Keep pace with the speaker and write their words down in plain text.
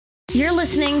You're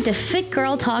listening to Fit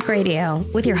Girl Talk Radio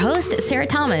with your host, Sarah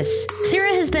Thomas. Sarah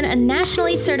has been a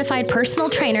nationally certified personal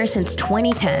trainer since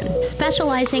 2010,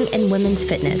 specializing in women's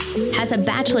fitness, has a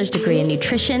bachelor's degree in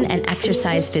nutrition and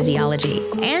exercise physiology,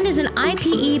 and is an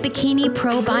IPE Bikini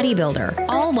Pro bodybuilder,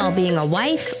 all while being a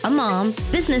wife, a mom,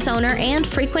 business owner, and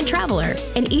frequent traveler.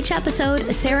 In each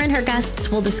episode, Sarah and her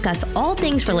guests will discuss all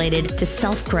things related to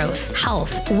self-growth,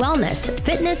 health, wellness,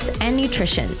 fitness, and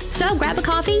nutrition. So grab a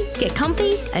coffee, get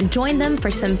comfy, and join them for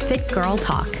some Fit Girl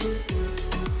Talk.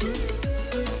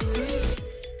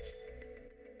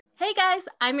 Hey guys,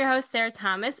 I'm your host, Sarah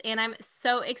Thomas, and I'm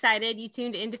so excited you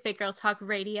tuned into Fit Girl Talk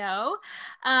Radio.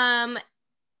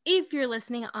 If you're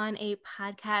listening on a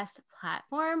podcast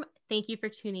platform, thank you for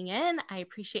tuning in. I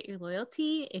appreciate your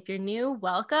loyalty. If you're new,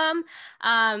 welcome.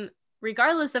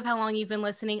 Regardless of how long you've been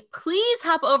listening, please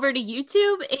hop over to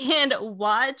YouTube and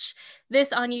watch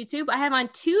this on YouTube. I have on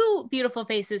two beautiful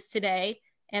faces today,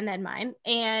 and then mine.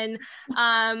 And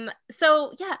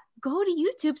so yeah, go to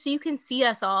YouTube so you can see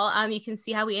us all. You can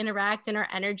see how we interact and our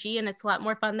energy, and it's a lot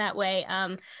more fun that way.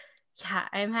 Yeah,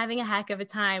 I'm having a heck of a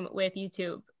time with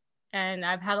YouTube, and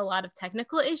I've had a lot of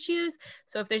technical issues.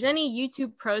 So if there's any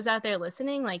YouTube pros out there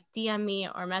listening, like DM me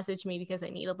or message me because I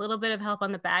need a little bit of help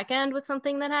on the back end with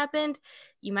something that happened.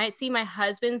 You might see my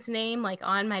husband's name like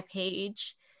on my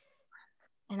page.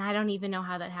 And I don't even know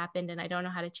how that happened, and I don't know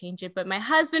how to change it, but my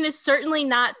husband is certainly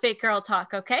not Fit Girl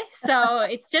Talk, okay? So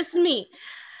it's just me.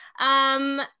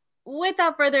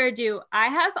 Without further ado, I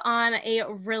have on a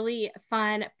really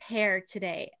fun pair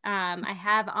today. I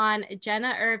have on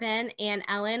Jenna Irvin and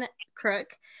Ellen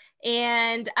Crook.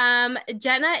 And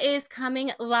Jenna is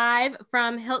coming live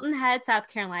from Hilton Head, South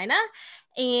Carolina.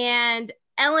 And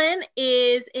Ellen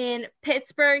is in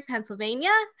Pittsburgh,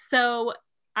 Pennsylvania. So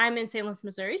I'm in St. Louis,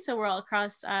 Missouri, so we're all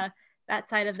across that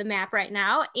side of the map right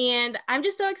now. And I'm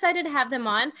just so excited to have them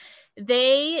on.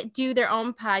 They do their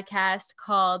own podcast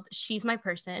called She's My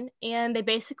Person, and they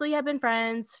basically have been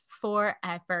friends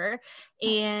forever.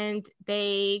 And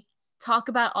they talk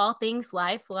about all things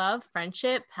life, love,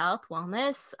 friendship, health,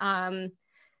 wellness.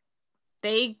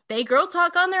 They girl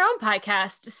talk on their own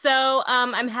podcast. So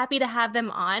I'm happy to have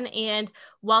them on, and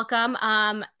welcome.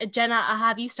 Jenna, I'll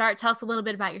have you start. Tell us a little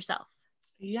bit about yourself.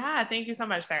 Yeah, thank you so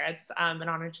much, Sarah. It's an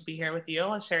honor to be here with you.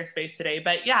 I'll share space today.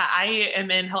 But yeah, I am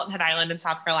in Hilton Head Island in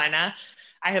South Carolina.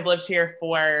 I have lived here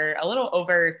for a little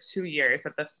over 2 years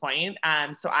at this point.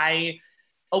 So I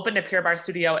opened a Pure Barre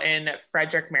studio in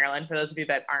Frederick, Maryland. For those of you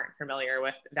that aren't familiar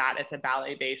with that, it's a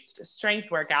ballet-based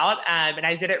strength workout. And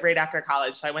I did it right after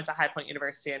college. So I went to High Point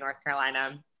University in North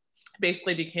Carolina.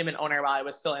 Basically became an owner while I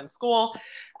was still in school,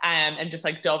 and just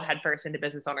like dove headfirst into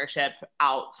business ownership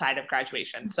outside of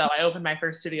graduation. So I opened my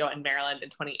first studio in Maryland in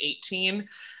 2018.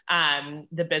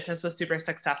 The business was super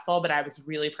successful, but I was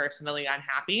really personally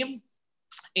unhappy.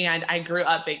 And I grew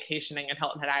up vacationing in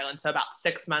Hilton Head Island. So about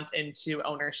 6 months into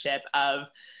ownership of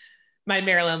my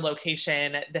Maryland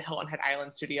location, the Hilton Head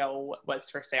Island studio was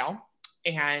for sale.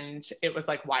 And it was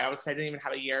like wild because I didn't even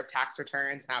have a year of tax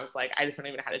returns. And I was like, I just don't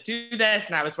even know how to do this.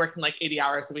 And I was working like 80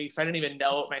 hours a week. So I didn't even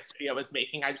know what my studio was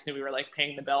making. I just knew we were like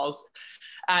paying the bills.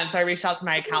 So I reached out to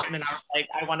my accountant and I was like,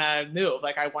 I want to move.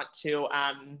 Like, I want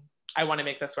to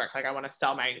make this work. Like, I want to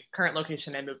sell my current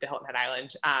location and move to Hilton Head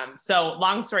Island. So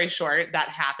long story short, that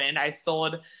happened. I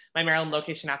sold my Maryland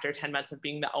location after 10 months of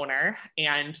being the owner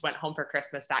and went home for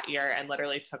Christmas that year and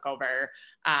literally took over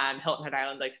Hilton Head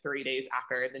Island like 3 days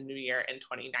after the new year in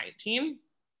 2019.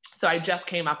 So I just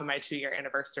came up on my 2-year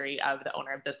anniversary of the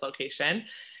owner of this location,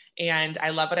 and I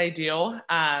love what I do.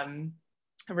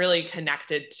 Really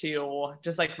connected to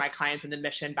just like my clients, and the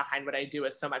mission behind what I do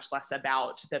is so much less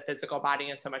about the physical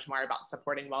body and so much more about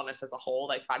supporting wellness as a whole,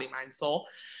 like body, mind, soul.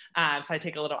 So I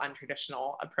take a little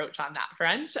untraditional approach on that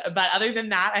front. But other than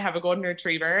that, I have a golden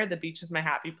retriever. The beach is my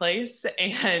happy place.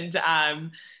 And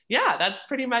yeah, that's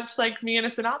pretty much like me in a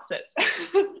synopsis.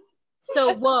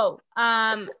 So, whoa.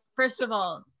 First of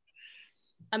all,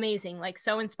 amazing. Like,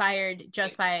 so inspired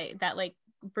just by that, like,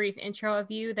 brief intro of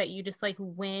you, that you just like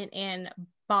went and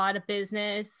bought a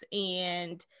business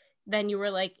and then you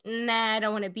were like, nah, I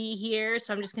don't want to be here,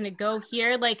 so I'm just gonna go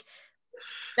here. Like,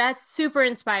 that's super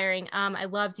inspiring. I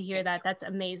love to hear that. That's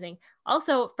amazing.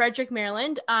 Also, Frederick,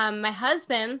 Maryland. My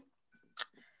husband,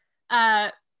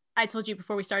 I told you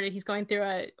before we started, he's going through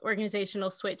an organizational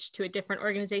switch to a different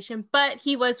organization, but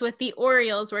he was with the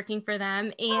Orioles working for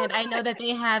them. And I know that they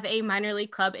have a minor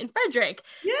league club in Frederick.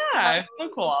 Yeah, so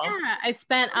cool. Yeah, I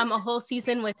spent a whole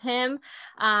season with him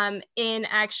in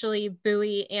actually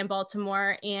Bowie and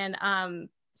Baltimore. And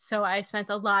so I spent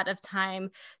a lot of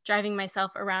time driving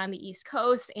myself around the East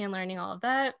Coast and learning all of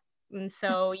that. And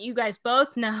so you guys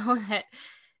both know that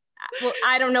well,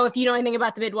 I don't know if you know anything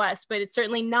about the Midwest, but it's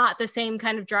certainly not the same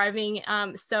kind of driving.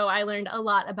 So I learned a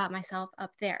lot about myself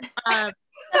up there.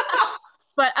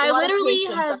 But I literally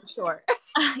have, sure.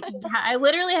 I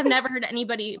literally have never heard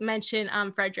anybody mention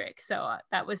Frederick. So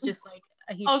that was just like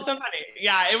a huge. Oh, so funny.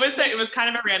 Yeah, it was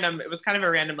kind of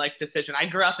a random like decision. I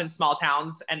grew up in small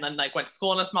towns and then like went to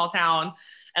school in a small town,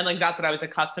 and like that's what I was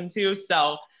accustomed to.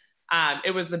 So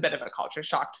it was a bit of a culture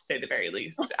shock to say the very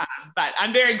least. But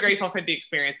I'm very grateful for the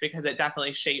experience because it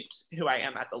definitely shaped who I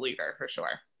am as a leader for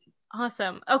sure.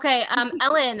 Awesome. Okay,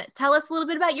 Ellen, tell us a little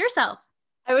bit about yourself.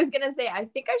 I was going to say, I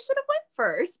think I should have went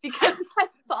first because my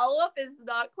follow-up is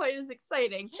not quite as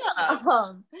exciting.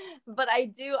 Yeah. But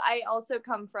I also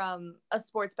come from a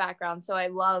sports background. So I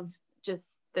love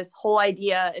just this whole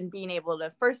idea and being able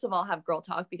to, first of all, have girl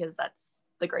talk because that's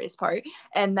the greatest part.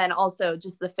 And then also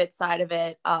just the fit side of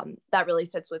it, that really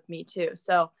sits with me too.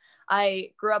 So I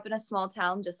grew up in a small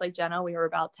town, just like Jenna. We were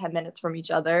about 10 minutes from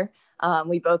each other.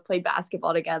 We both played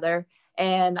basketball together,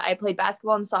 and I played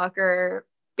basketball and soccer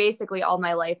basically all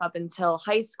my life up until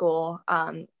high school.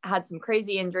 Had some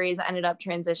crazy injuries, ended up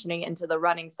transitioning into the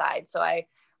running side. So I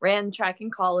ran track in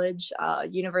college,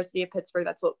 University of Pittsburgh.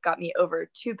 That's what got me over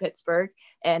to Pittsburgh.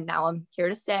 And now I'm here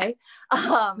to stay.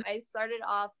 I started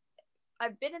off,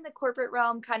 I've been in the corporate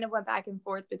realm, kind of went back and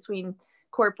forth between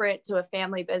corporate to a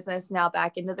family business, now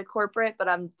back into the corporate, but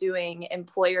I'm doing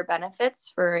employer benefits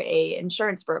for a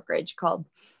insurance brokerage called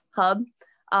Hub.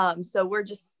 So we're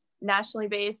just nationally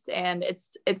based, and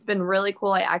it's been really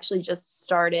cool. I actually just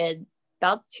started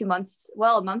about a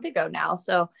month ago now.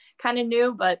 So kind of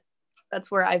new, but that's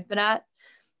where I've been at.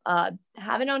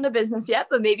 Haven't owned a business yet,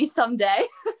 but maybe someday.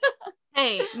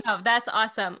 Hey, no, that's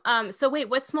awesome. So wait,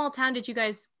 what small town did you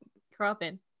guys grow up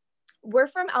in? We're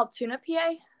from Altoona,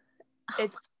 PA.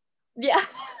 It's yeah.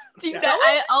 Do you know?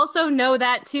 I also know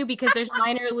that too because there's a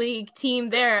minor league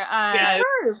team there.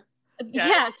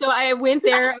 Yeah, so I went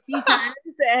there a few times,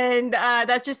 and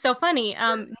that's just so funny.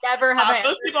 Never have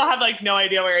most people have like no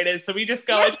idea where it is, so we just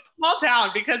go it's a small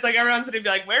town because like everyone's gonna be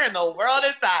like, where in the world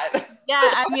is that? Yeah,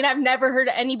 I mean, I've never heard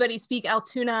anybody speak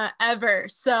Altoona ever,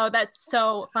 so that's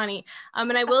so funny.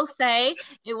 And I will say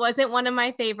it wasn't one of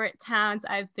my favorite towns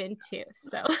I've been to,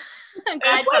 so I'm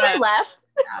glad I left.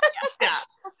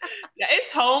 Yeah,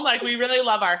 it's home. Like we really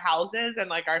love our houses and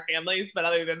like our families, but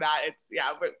other than that,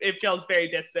 it feels very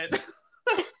distant.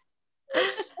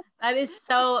 That is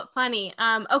so funny.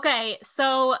 Okay,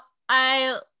 so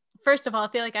first of all,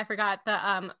 I feel like I forgot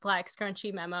the Black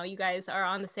Scrunchy memo. You guys are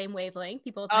on the same wavelength.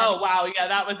 People. Oh wow, yeah,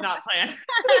 that was not planned.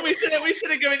 we should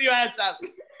have given you a heads up.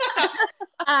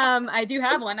 I do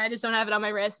have one. I just don't have it on my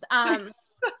wrist.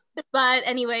 But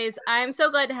anyways, I'm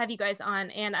so glad to have you guys on,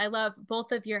 and I love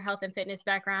both of your health and fitness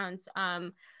backgrounds.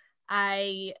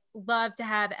 I love to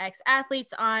have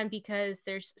ex-athletes on because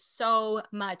there's so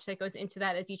much that goes into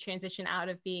that as you transition out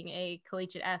of being a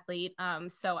collegiate athlete.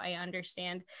 So I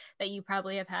understand that you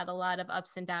probably have had a lot of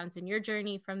ups and downs in your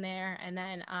journey from there. And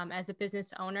then as a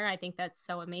business owner, I think that's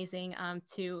so amazing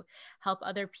to help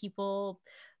other people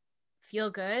feel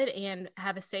good and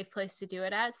have a safe place to do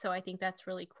it at. So I think that's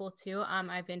really cool too.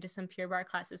 I've been to some Pure Barre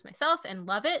classes myself and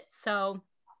love it. So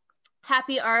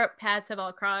happy our paths have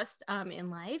all crossed in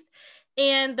life.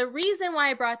 And the reason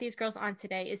why I brought these girls on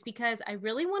today is because I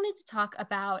really wanted to talk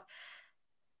about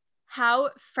how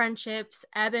friendships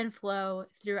ebb and flow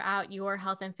throughout your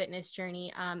health and fitness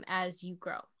journey as you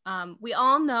grow. We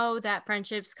all know that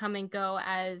friendships come and go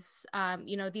as,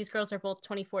 these girls are both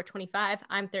 24, 25.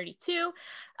 I'm 32.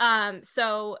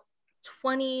 So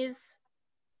 20s,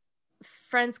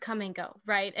 friends come and go,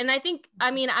 right? And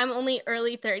I'm only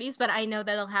early 30s, but I know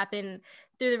that'll happen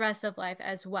through the rest of life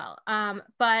as well.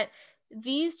 But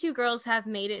these two girls have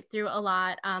made it through a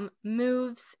lot,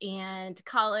 moves and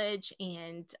college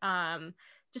and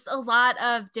just a lot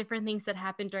of different things that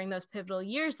happened during those pivotal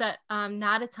years that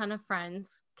not a ton of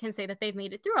friends can say that they've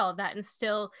made it through all of that and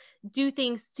still do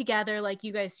things together like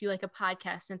you guys do, like a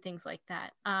podcast and things like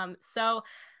that. So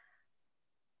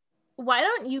why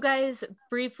don't you guys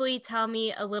briefly tell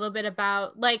me a little bit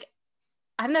about, like,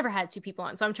 I've never had two people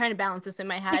on, so I'm trying to balance this in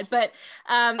my head, but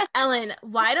Ellen,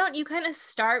 why don't you kind of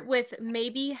start with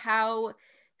maybe how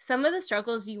some of the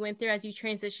struggles you went through as you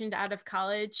transitioned out of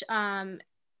college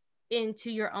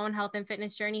into your own health and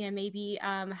fitness journey, and maybe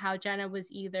how Jenna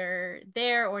was either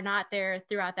there or not there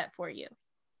throughout that for you?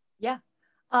 Yeah.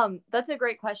 That's a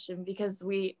great question because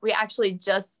we actually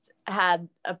just had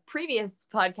a previous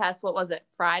podcast. What was it?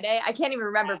 Friday? I can't even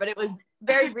remember, but it was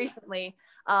very recently,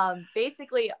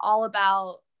 basically all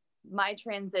about my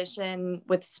transition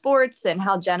with sports and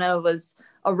how Jenna was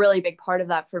a really big part of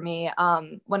that for me.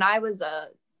 When I was a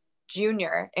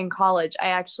junior in college, I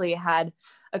actually had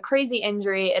a crazy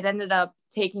injury. It ended up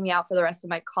taking me out for the rest of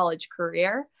my college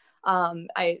career.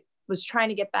 I was trying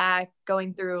to get back,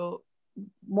 going through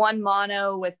one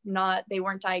mono with they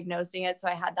weren't diagnosing it. So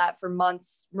I had that for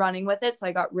months running with it. So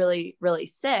I got really, really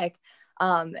sick.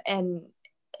 And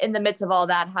in the midst of all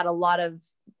that, had a lot of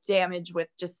damage with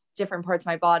just different parts of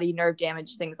my body, nerve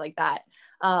damage, things like that.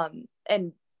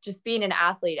 And just being an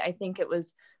athlete, I think it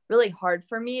was really hard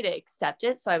for me to accept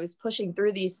it. So I was pushing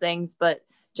through these things, but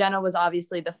Jenna was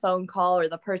obviously the phone call or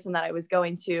the person that I was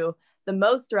going to the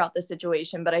most throughout the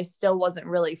situation, but I still wasn't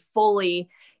really fully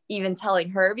even telling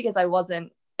her because I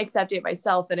wasn't accepting it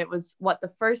myself. And it was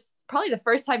probably the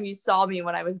first time you saw me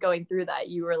when I was going through that,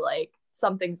 you were like,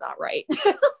 something's not right.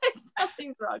 Like,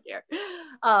 something's wrong here.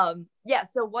 Yeah.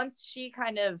 So once she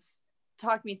kind of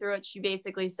talked me through it, she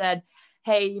basically said,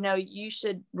 hey, you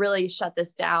should really shut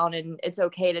this down and it's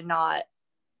okay to not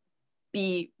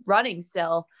be running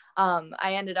still.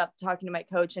 I ended up talking to my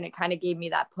coach and it kind of gave me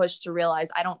that push to realize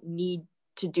I don't need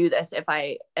to do this if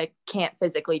I can't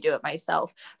physically do it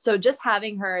myself. So just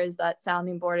having her as that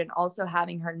sounding board and also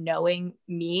having her knowing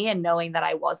me and knowing that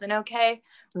I wasn't okay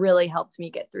really helped me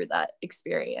get through that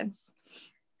experience.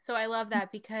 So I love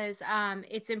that because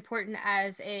it's important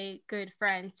as a good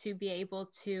friend to be able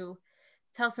to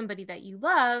tell somebody that you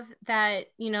love that,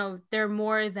 they're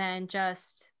more than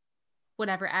just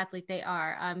whatever athlete they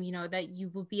are, that you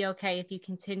will be okay if you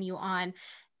continue on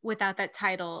without that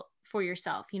title for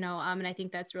yourself, and I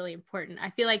think that's really important. I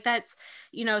feel like that's,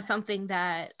 something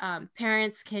that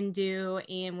parents can do.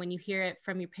 And when you hear it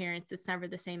from your parents, it's never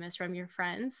the same as from your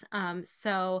friends.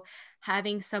 So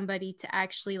having somebody to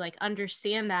actually like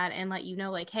understand that and let you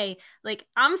know, like, hey, like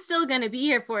I'm still going to be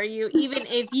here for you, even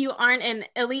if you aren't an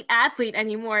elite athlete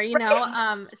anymore, So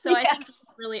yeah. I think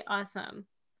it's really awesome.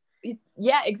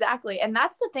 Yeah, exactly. And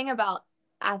that's the thing about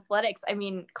athletics. I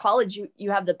mean, college,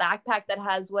 you have the backpack that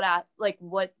has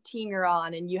what team you're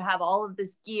on, and you have all of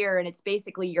this gear and it's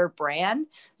basically your brand.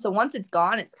 So once it's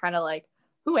gone, it's kind of like,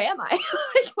 who am I?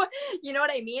 You know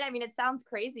what I mean? I mean, it sounds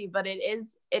crazy, but it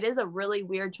is a really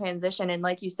weird transition. And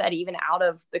like you said, even out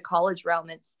of the college realm,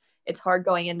 it's hard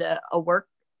going into a work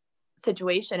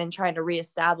situation and trying to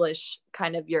reestablish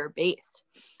kind of your base.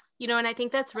 And I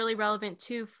think that's really relevant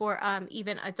too for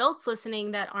even adults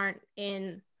listening that aren't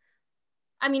in,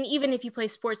 I mean, even if you play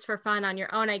sports for fun on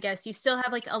your own, I guess you still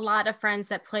have like a lot of friends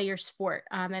that play your sport.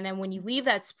 And then when you leave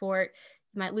that sport,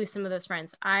 you might lose some of those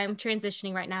friends. I'm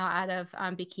transitioning right now out of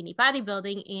bikini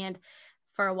bodybuilding. And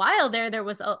for a while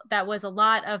that was a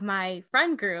lot of my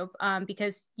friend group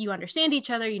because you understand each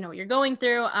other, you know what you're going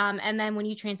through. And then when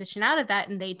you transition out of that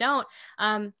and they don't,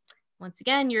 once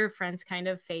again, your friends kind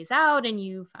of phase out and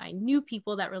you find new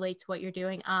people that relate to what you're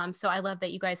doing. So I love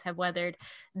that you guys have weathered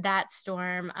that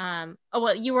storm.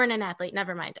 You weren't an athlete.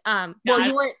 Never mind.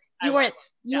 You weren't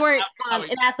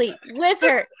an athlete with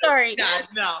her. Sorry. Yeah,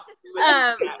 no.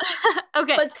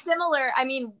 Okay. But similar, I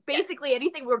mean, basically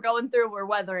anything we're going through, we're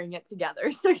weathering it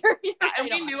together. So and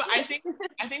we knew, I think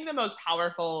the most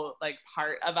powerful like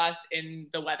part of us in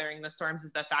the weathering the storms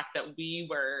is the fact that we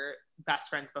were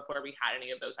best friends before we had any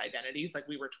of those identities. Like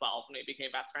we were 12 when we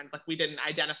became best friends. Like we didn't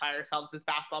identify ourselves as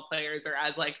basketball players or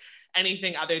as like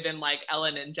anything other than like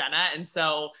Ellen and Jenna. And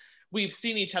so we've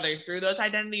seen each other through those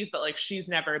identities, but like she's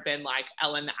never been like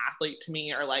Ellen the athlete to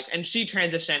me, or like, and she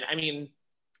transitioned. I mean,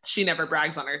 she never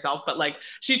brags on herself, but like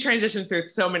she transitioned through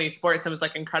so many sports and was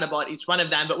like incredible at each one of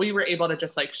them. But we were able to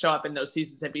just like show up in those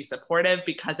seasons and be supportive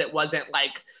because it wasn't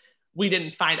like we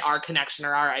didn't find our connection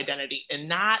or our identity in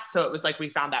that. So it was like we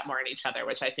found that more in each other,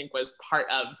 which I think was part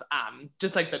of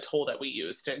just like the tool that we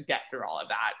used to get through all of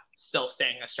that, still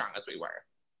staying as strong as we were.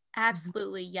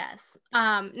 Absolutely. Yes.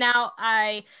 Now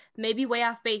I may be way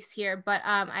off base here, but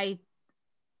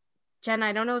Jen,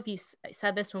 I don't know if you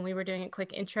said this when we were doing a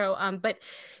quick intro, but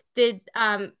did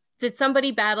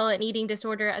somebody battle an eating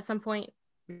disorder at some point?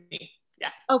 Me. Yeah.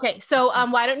 Okay. So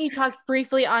why don't you talk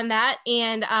briefly on that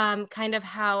and kind of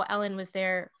how Ellen was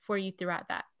there for you throughout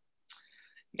that?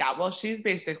 Yeah, well, she's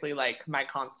basically like my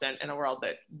constant in a world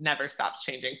that never stops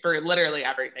changing for literally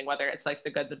everything, whether it's like the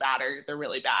good, the bad, or the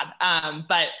really bad.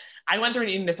 But I went through an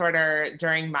eating disorder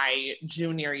during my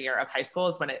junior year of high school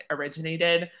is when it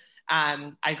originated.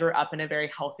 I grew up in a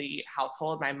very healthy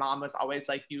household. My mom was always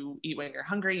like, you eat when you're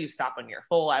hungry, you stop when you're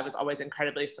full. I was always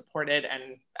incredibly supported.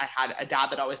 And I had a dad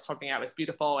that always told me I was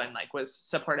beautiful and like was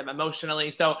supportive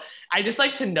emotionally. So I just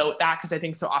like to note that because I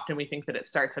think so often we think that it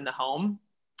starts in the home.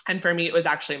 And for me, it was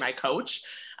actually my coach.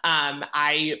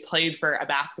 I played for a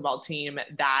basketball team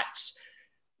that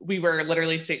we were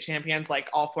literally state champions like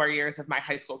all 4 years of my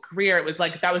high school career. It was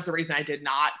like, that was the reason I did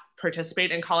not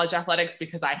participate in college athletics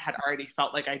because I had already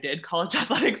felt like I did college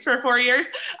athletics for 4 years.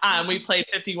 We played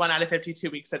 51 out of 52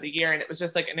 weeks of the year, and it was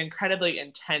just like an incredibly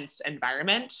intense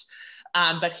environment.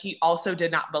 But he also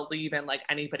did not believe in like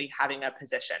anybody having a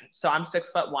position. So I'm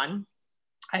 6'1".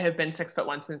 I have been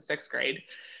 6'1" since 6th grade.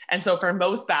 And so for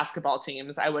most basketball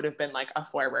teams, I would have been like a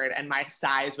forward and my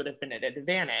size would have been an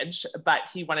advantage, but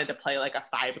he wanted to play like a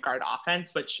 5-guard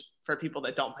offense, which for people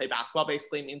that don't play basketball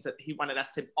basically means that he wanted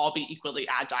us to all be equally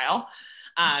agile,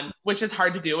 which is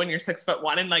hard to do when you're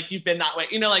 6'1" and like you've been that way.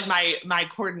 You know, like my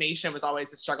coordination was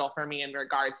always a struggle for me in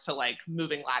regards to like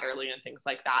moving laterally and things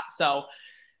like that. So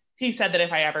he said that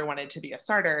if I ever wanted to be a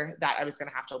starter, that I was going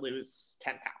to have to lose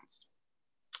 10 pounds.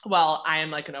 Well, I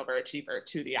am like an overachiever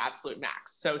to the absolute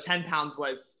max. So 10 pounds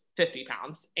was 50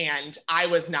 pounds. And I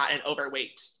was not an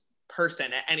overweight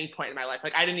person at any point in my life.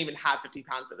 Like I didn't even have 50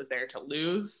 pounds that was there to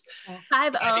lose.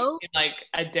 5'0"? Like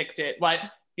addicted. What?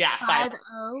 Yeah.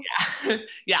 5'0"?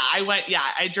 Yeah.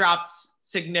 I dropped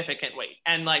significant weight,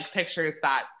 and like pictures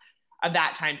that of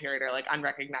that time period are like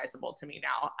unrecognizable to me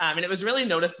now. And it was really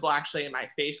noticeable actually in my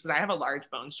face because I have a large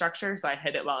bone structure. So I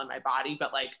hid it well in my body,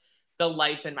 but like the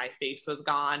life in my face was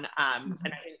gone. And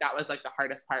I think that was like the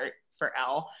hardest part for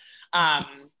Elle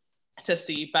to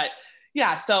see. But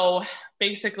yeah, so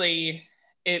basically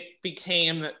it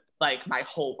became like my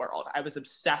whole world. I was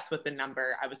obsessed with the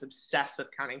number. I was obsessed with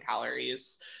counting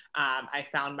calories. I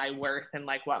found my worth in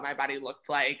like what my body looked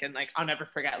like. And like, I'll never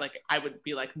forget, like I would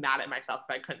be like mad at myself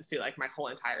if I couldn't see like my whole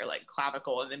entire like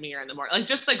clavicle in the mirror in the morning, like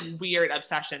just like weird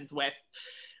obsessions with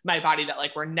my body that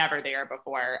like were never there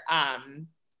before.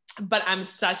 But I'm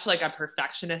such like a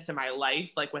perfectionist in my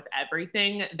life, like with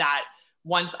everything, that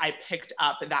once I picked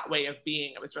up that way of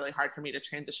being, it was really hard for me to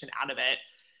transition out of it.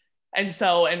 And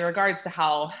so in regards to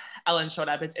how Ellen showed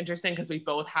up, it's interesting because we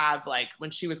both have like,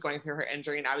 when she was going through her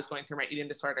injury and I was going through my eating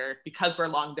disorder, because we're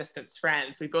long distance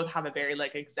friends, we both have a very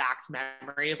like exact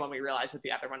memory of when we realized that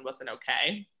the other one wasn't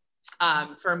okay.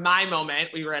 For my moment,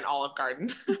 we were in Olive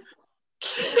Garden.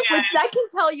 Which I can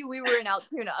tell you we were in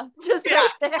Altoona. Just yeah,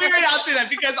 right there. we were in Altoona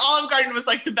because Olive Garden was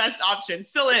like the best option,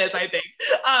 still is, I think.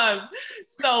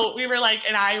 So we were like,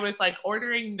 and I was like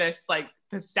ordering this like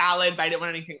the salad, but I didn't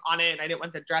want anything on it and I didn't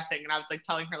want the dressing. And I was like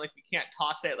telling her like, we can't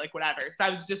toss it, like whatever. So I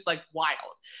was just like wild.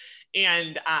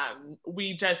 And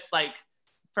we just like,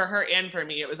 for her and for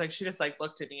me, it was like, she just like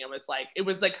looked at me and was like, it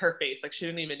was like her face, like she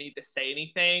didn't even need to say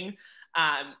anything.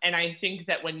 And I think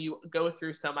that when you go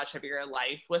through so much of your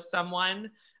life with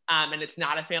someone, and it's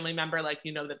not a family member, like,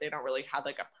 you know, that they don't really have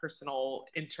like a personal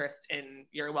interest in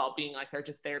your well-being, like they're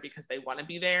just there because they want to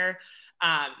be there.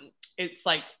 It's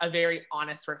like a very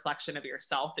honest reflection of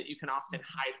yourself that you can often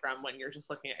hide from when you're just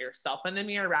looking at yourself in the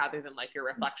mirror rather than like your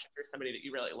reflection through somebody that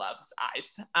you really love's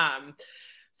eyes.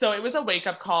 So it was a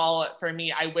wake-up call for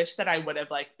me. I wish that I would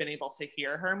have like been able to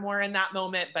hear her more in that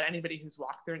moment, but anybody who's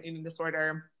walked through an eating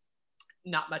disorder,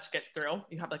 not much gets through.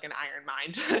 You have like an iron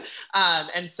mind.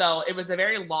 And so it was a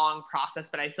very long process,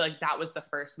 but I feel like that was the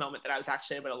first moment that I was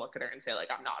actually able to look at her and say like,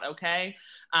 I'm not okay.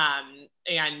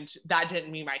 And that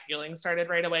didn't mean my healing started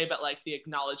right away, but like the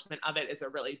acknowledgement of it is a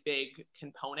really big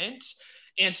component.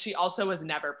 And she also was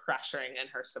never pressuring in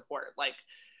her support. Like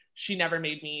she never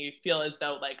made me feel as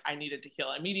though like I needed to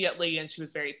heal immediately. And she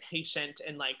was very patient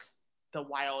in like the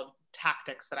wild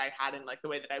tactics that I had and like the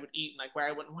way that I would eat and like where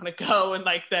I wouldn't want to go and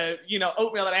like the, you know,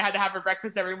 oatmeal that I had to have for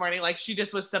breakfast every morning. Like she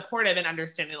just was supportive and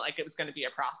understanding like it was going to be a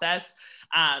process.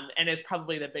 And it's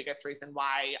probably the biggest reason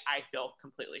why I feel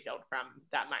completely healed from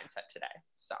that mindset today.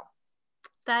 So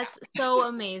that's so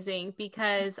amazing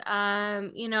because,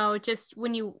 you know, just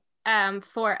when you,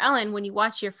 for Ellen, when you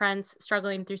watch your friends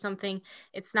struggling through something,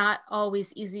 it's not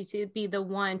always easy to be the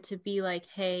one to be like,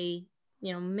 hey,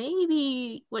 you know,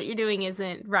 maybe what you're doing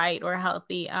isn't right or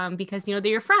healthy, because, you know,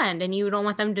 they're your friend and you don't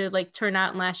want them to like turn out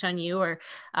and lash on you or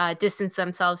distance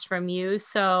themselves from you.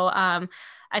 So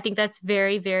I think that's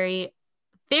very, very,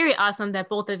 very awesome that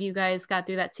both of you guys got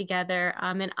through that together.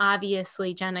 And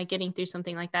obviously, Jenna, getting through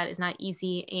something like that is not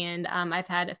easy. And I've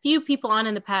had a few people on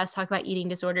in the past talk about eating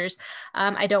disorders.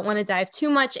 I don't want to dive too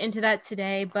much into that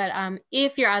today, but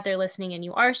if you're out there listening and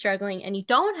you are struggling and you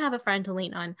don't have a friend to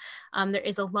lean on, there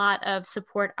is a lot of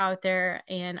support out there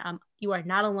and you are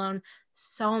not alone.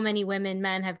 So many women,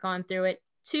 men have gone through it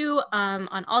too,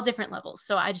 on all different levels.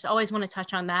 So I just always want to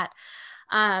touch on that.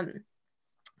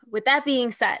 With that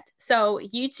being said, so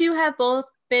you two have both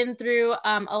been through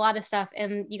a lot of stuff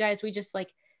and you guys, we just like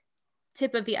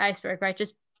tip of the iceberg, right?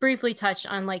 Just briefly touched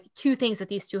on like two things that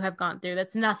these two have gone through.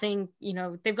 That's nothing, you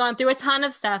know, they've gone through a ton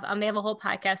of stuff. They have a whole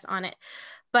podcast on it,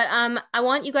 but I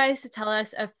want you guys to tell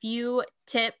us a few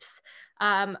tips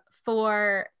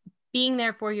for being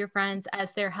there for your friends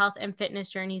as their health and fitness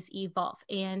journeys evolve.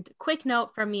 And quick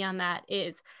note from me on that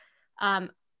is,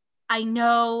 I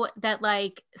know that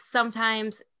like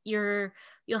sometimes you'll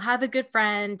have a good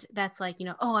friend that's like,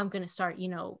 oh, I'm going to start,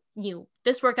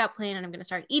 this workout plan, and I'm going to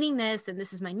start eating this, and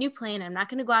this is my new plan. I'm not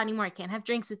going to go out anymore. I can't have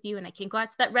drinks with you, and I can't go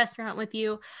out to that restaurant with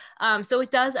you. So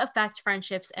it does affect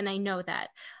friendships, and I know that.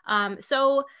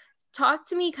 So talk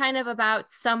to me kind of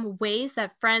about some ways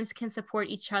that friends can support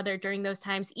each other during those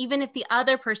times, even if the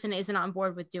other person isn't on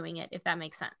board with doing it, if that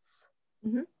makes sense.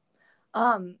 Mm-hmm.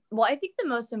 Well, I think the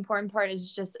most important part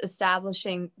is just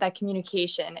establishing that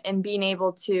communication and being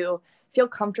able to feel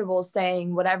comfortable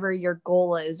saying whatever your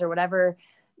goal is or whatever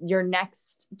your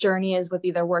next journey is with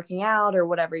either working out or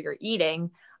whatever you're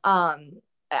eating.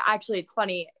 Actually, it's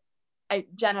funny.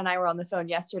 Jen and I were on the phone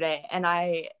yesterday, and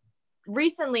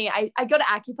recently I go to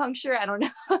acupuncture. I don't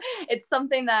know. It's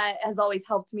something that has always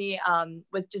helped me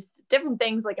with just different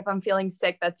things. Like if I'm feeling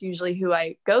sick, that's usually who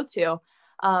I go to.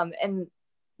 And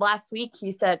last week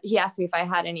he asked me if I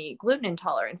had any gluten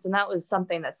intolerance, and that was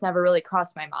something that's never really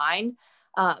crossed my mind.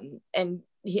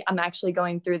 I'm actually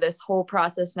going through this whole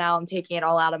process now. I'm taking it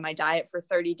all out of my diet for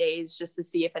 30 days just to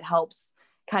see if it helps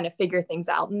kind of figure things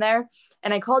out in there.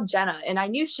 And I called Jenna, and I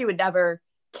knew she would never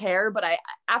care, but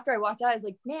after I walked out, I was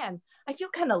like, man, I feel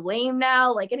kind of lame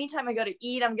now. Like anytime I go to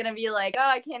eat, I'm going to be like, oh,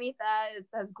 I can't eat that. It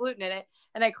has gluten in it.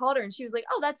 And I called her, and she was like,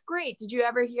 oh, that's great. Did you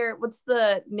ever hear, what's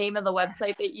the name of the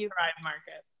website that you Thrive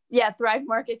Market? Yeah, Thrive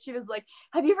Market. She was like,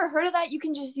 have you ever heard of that? You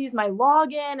can just use my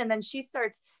login. And then she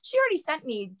already sent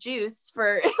me juice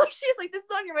for, she's like, this is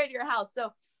on your way to your house.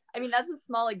 So, I mean, that's a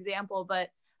small example, but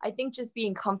I think just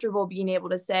being comfortable, being able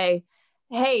to say,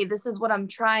 hey, this is what I'm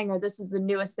trying, or this is the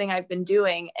newest thing I've been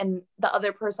doing. And the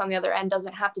other person on the other end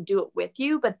doesn't have to do it with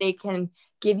you, but they can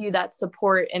give you that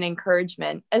support and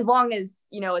encouragement, as long as,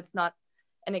 it's not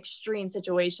an extreme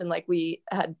situation like we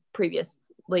had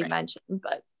previously mentioned.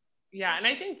 But yeah. And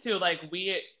I think too, like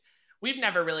we've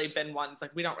never really been ones,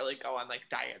 like we don't really go on like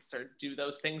diets or do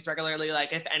those things regularly. Like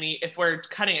if we're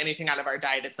cutting anything out of our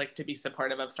diet, it's like to be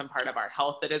supportive of some part of our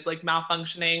health that is like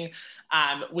malfunctioning.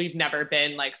 We've never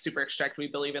been like super strict. We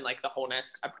believe in like the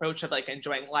wholeness approach of like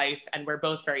enjoying life, and we're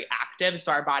both very active.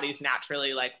 So our bodies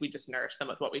naturally, like we just nourish them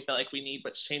with what we feel like we need,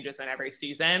 which changes in every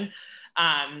season.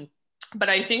 But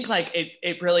I think like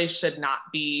it really should not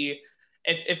be,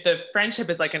 if the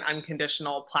friendship is like an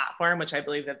unconditional platform, which I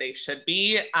believe that they should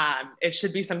be, it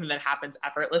should be something that happens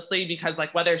effortlessly, because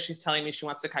like whether she's telling me she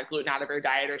wants to cut gluten out of her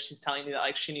diet, or she's telling me that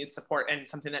like she needs support in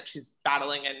something that she's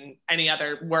battling in any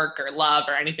other work or love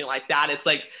or anything like that, it's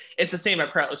like, it's the same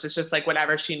approach. It's just like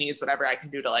whatever she needs, whatever I can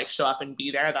do to like show up and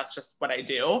be there, that's just what I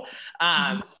do.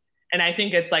 And I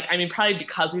think it's like, I mean, probably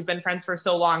because we've been friends for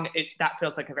so long, that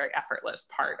feels like a very effortless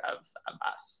part of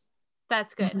us.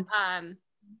 That's good.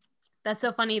 That's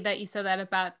so funny that you said that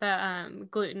about the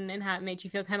gluten and how it made you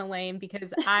feel kind of lame,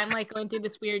 because I'm like going through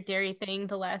this weird dairy thing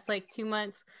the last like 2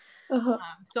 months.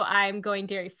 So I'm going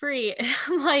dairy free, and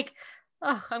I'm like,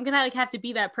 oh, I'm gonna like have to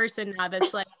be that person now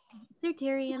that's like, is there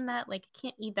dairy in that? Like, I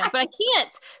can't eat that, but I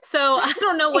can't. So I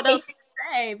don't know what else to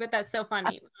say, but that's so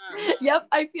funny. Yep,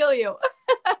 I feel you.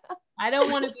 I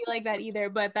don't want to be like that either,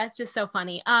 but that's just so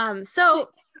funny. So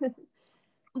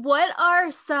what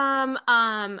are some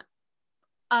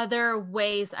other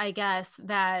ways, I guess,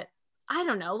 that, I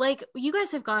don't know, like you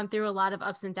guys have gone through a lot of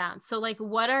ups and downs. So like,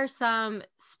 what are some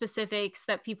specifics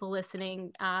that people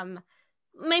listening,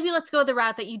 maybe let's go the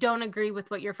route that you don't agree with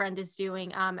what your friend is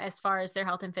doing as far as their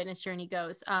health and fitness journey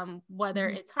goes, whether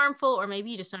it's harmful or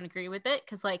maybe you just don't agree with it.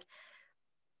 Cause like,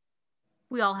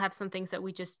 we all have some things that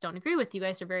we just don't agree with. You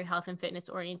guys are very health and fitness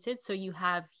oriented. So you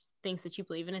have things that you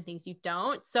believe in and things you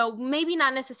don't. So maybe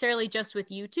not necessarily just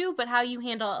with you two, but how you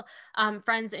handle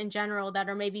friends in general that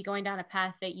are maybe going down a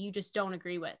path that you just don't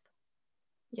agree with.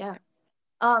 Yeah.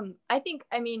 I think,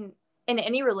 I mean, in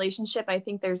any relationship, I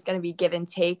think there's going to be give and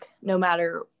take no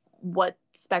matter what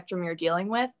spectrum you're dealing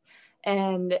with.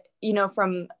 And,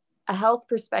 from a health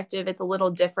perspective, it's a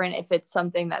little different if it's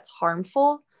something that's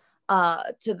harmful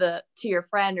to your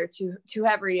friend or to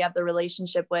whoever you have the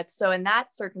relationship with. So in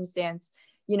that circumstance,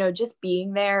 just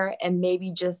being there and maybe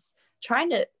just trying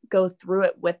to go through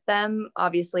it with them,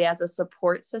 obviously as a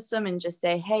support system, and just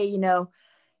say, hey, you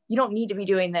don't need to be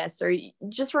doing this, or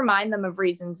just remind them of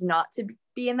reasons not to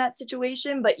be in that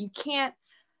situation. But you can't,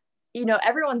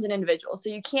 everyone's an individual, so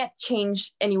you can't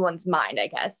change anyone's mind, I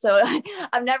guess. So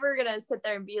I'm never going to sit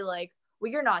there and be like,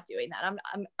 well, you're not doing that.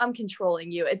 I'm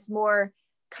controlling you. It's more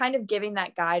kind of giving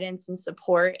that guidance and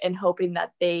support and hoping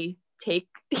that they take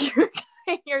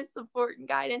your support and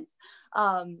guidance.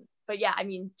 But yeah, I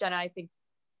mean, Jenna, I think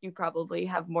you probably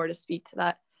have more to speak to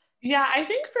that. Yeah, I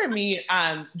think for me,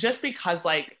 just because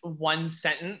like one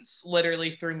sentence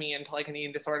literally threw me into like an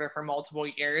eating disorder for multiple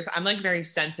years, I'm like very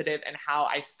sensitive in how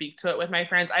I speak to it with my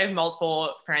friends. I have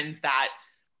multiple friends that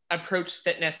approach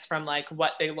fitness from like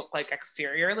what they look like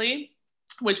exteriorly,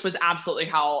 which was absolutely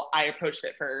how I approached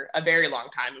it for a very long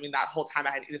time. I mean, that whole time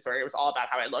I had eating disorder, it was all about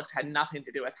how I looked, had nothing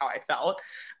to do with how I felt.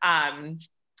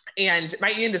 And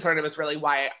my eating disorder was really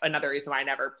another reason why I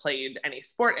never played any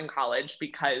sport in college,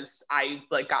 because I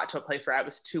like got to a place where I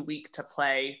was too weak to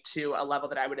play to a level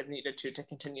that I would have needed to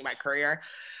continue my career.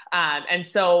 And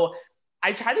so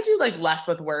I try to do like less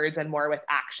with words and more with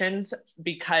actions,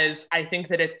 because I think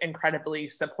that it's incredibly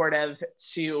supportive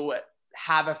to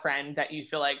have a friend that you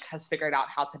feel like has figured out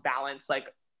how to balance like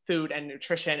food and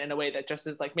nutrition in a way that just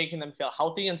is like making them feel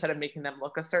healthy instead of making them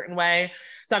look a certain way.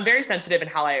 So I'm very sensitive in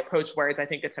how I approach words. I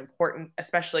think it's important,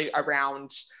 especially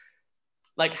around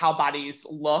like how bodies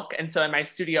look. And so in my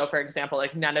studio, for example,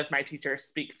 like none of my teachers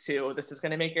speak to, this is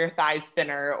going to make your thighs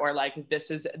thinner, or like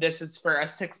this is for a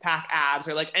 6-pack abs,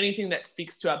 or like anything that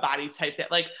speaks to a body type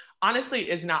that like honestly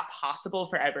is not possible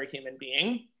for every human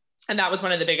being. And that was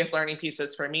one of the biggest learning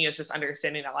pieces for me, is just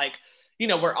understanding that like, you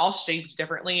know, we're all shaped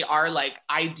differently. Our like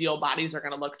ideal bodies are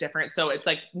going to look different. So it's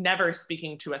like never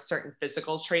speaking to a certain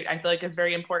physical trait, I feel like is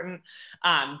very important.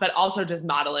 But also just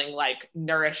modeling like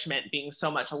nourishment being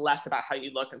so much less about how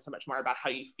you look and so much more about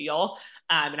how you feel.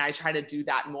 And I try to do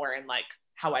that more in like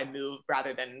how I move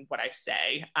rather than what I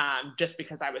say, just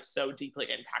because I was so deeply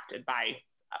impacted by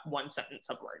one sentence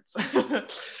of words.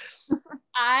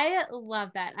 I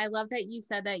love that. I love that you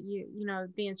said that you know,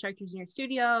 the instructors in your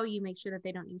studio, you make sure that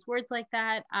they don't use words like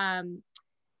that.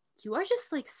 You are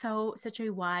just like such a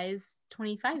wise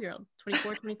 25-year-old,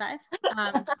 24, 25.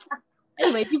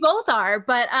 Anyway, you both are,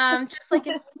 but just like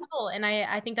in school. And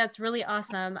I think that's really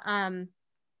awesome.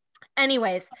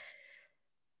 Anyways,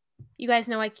 you guys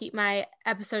know I keep my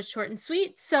episodes short and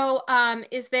sweet. So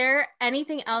is there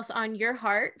anything else on your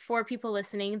heart for people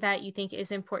listening that you think is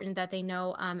important that they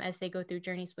know as they go through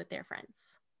journeys with their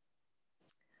friends?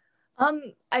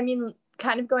 I mean,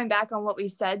 kind of going back on what we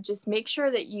said, just make sure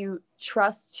that you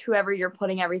trust whoever you're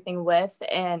putting everything with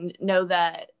and know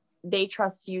that they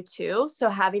trust you too. So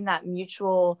having that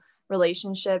mutual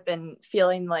relationship and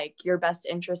feeling like your best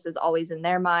interest is always in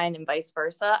their mind and vice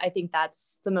versa. I think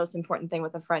that's the most important thing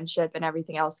with a friendship, and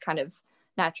everything else kind of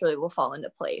naturally will fall into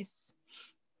place.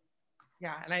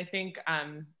 Yeah. And I think,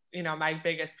 you know, my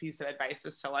biggest piece of advice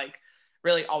is to like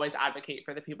really always advocate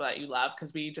for the people that you love.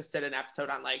 Cause we just did an episode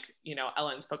on like, you know,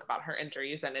 Ellen spoke about her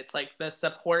injuries, and it's like the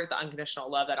support, the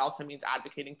unconditional love, that also means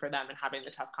advocating for them and having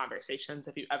the tough conversations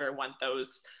if you ever want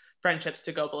those friendships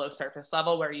to go below surface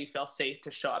level, where you feel safe to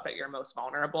show up at your most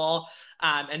vulnerable.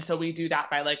 And so we do that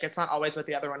by like, it's not always what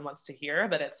the other one wants to hear,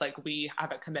 but it's like, we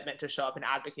have a commitment to show up and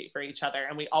advocate for each other.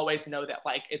 And we always know that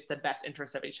like, it's the best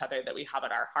interest of each other that we have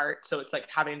at our heart. So it's like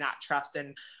having that trust,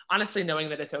 and honestly knowing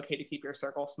that it's okay to keep your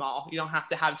circle small. You don't have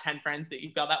to have 10 friends that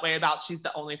you feel that way about. She's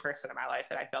the only person in my life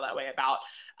that I feel that way about.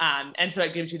 And so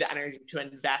it gives you the energy to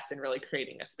invest in really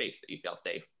creating a space that you feel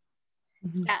safe.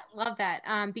 Yeah, love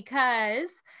that. Because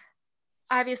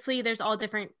obviously there's all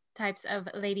different types of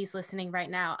ladies listening right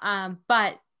now.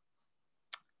 But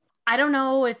I don't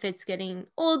know if it's getting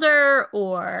older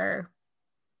or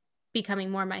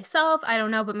becoming more myself. I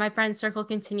don't know, but my friend circle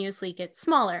continuously gets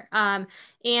smaller. And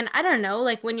I don't know,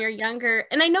 like when you're younger,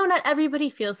 and I know not everybody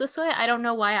feels this way. I don't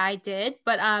know why I did,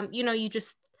 but you know, you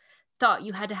just thought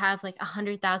you had to have like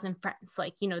 100,000 friends.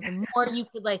 Like, you know, the more you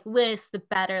could like list, the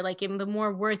better. Like, and the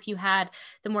more worth you had,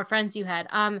 the more friends you had.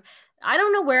 I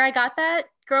don't know where I got that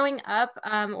growing up,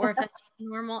 or if that's just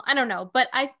normal. I don't know. But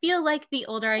I feel like the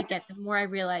older I get, the more I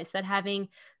realize that having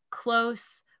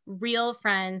close, real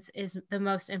friends is the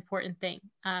most important thing.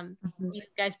 You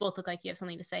guys both look like you have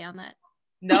something to say on that.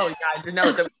 No, yeah,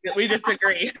 no, we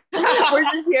disagree. We're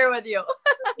just here with you.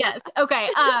 Yes. Okay.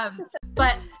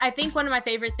 But I think one of my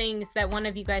favorite things that one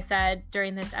of you guys said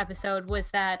during this episode was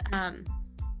that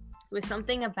was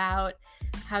something about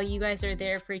how you guys are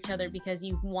there for each other because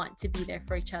you want to be there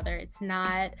for each other. It's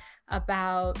not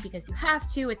about because you have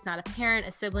to. It's not a parent,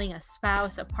 a sibling, a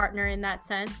spouse, a partner in that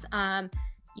sense.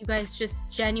 You guys just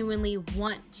genuinely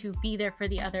want to be there for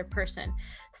the other person.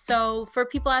 So for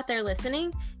people out there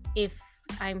listening, if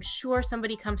I'm sure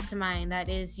somebody comes to mind that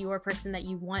is your person that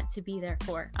you want to be there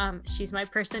for. She's My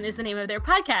Person is the name of their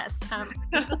podcast.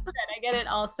 I get it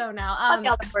also now. How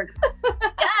that works.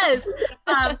 Yes.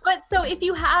 But so if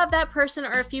you have that person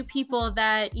or a few people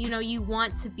that, you know, you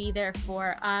want to be there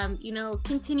for, you know,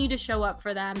 continue to show up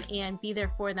for them and be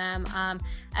there for them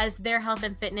as their health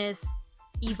and fitness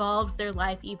evolves, their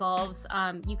life evolves,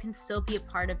 you can still be a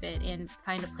part of it and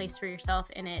find a place for yourself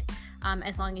in it,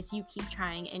 as long as you keep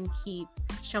trying and keep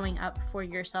showing up for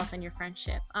yourself and your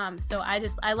friendship. So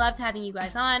I loved having you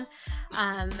guys on.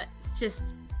 It's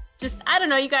just I don't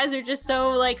know, you guys are just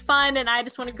so like fun, and I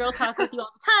just want to girl talk with you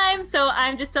all the time. So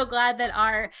I'm just so glad that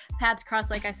our paths crossed,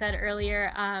 like I said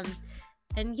earlier.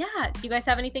 And yeah, do you guys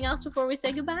have anything else before we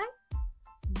say goodbye?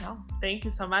 No, thank you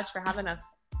so much for having us.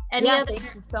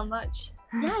 Thank you so much.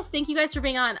 Yes, thank you guys for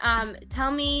being on.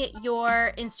 Tell me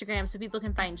your Instagram so people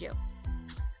can find you.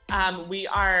 We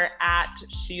are at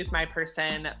She's My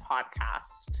Person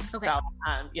podcast. Okay. So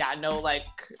no like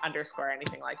underscore or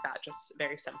anything like that, just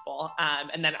very simple.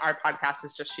 And then our podcast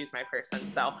is just She's My Person.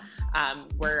 So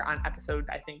we're on episode,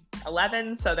 I think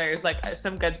 11. So there's like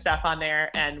some good stuff on there,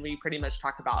 and we pretty much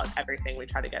talk about everything. We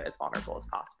try to get as vulnerable as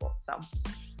possible. So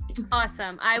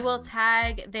awesome. I will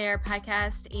tag their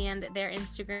podcast and their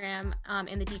Instagram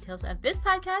in the details of this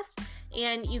podcast.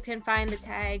 And you can find the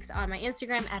tags on my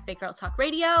Instagram at Fake Girl Talk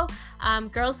Radio.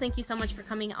 Girls, thank you so much for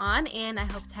coming on, and I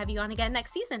hope to have you on again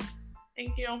next season.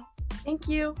 thank you. Thank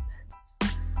you.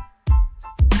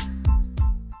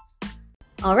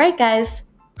 All right, guys,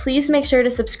 please make sure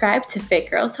to subscribe to Fake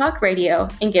Girl Talk Radio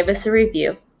and give us a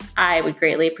review. I would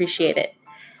greatly appreciate it.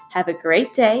 Have a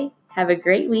great day. Have a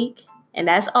great week. And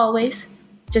as always,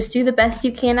 just do the best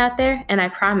you can out there, and I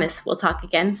promise we'll talk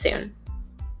again soon.